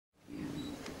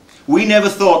We never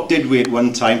thought, did we, at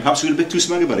one time, perhaps we were a bit too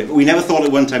smug about it, but we never thought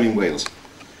at one time in Wales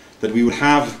that we would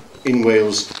have in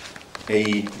Wales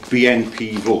a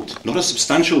BNP vote. Not a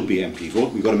substantial BNP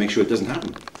vote, we've got to make sure it doesn't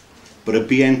happen, but a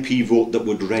BNP vote that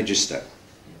would register.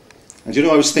 And you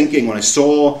know, I was thinking when I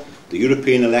saw the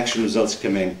European election results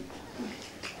come in,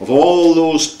 of all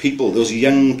those people, those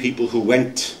young people who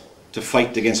went to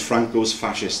fight against Franco's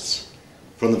fascists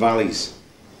from the valleys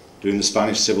during the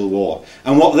Spanish Civil War,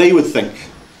 and what they would think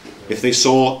if they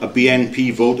saw a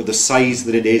BNP vote of the size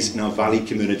that it is in our valley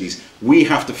communities. We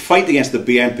have to fight against the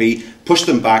BNP, push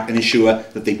them back and ensure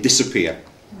that they disappear.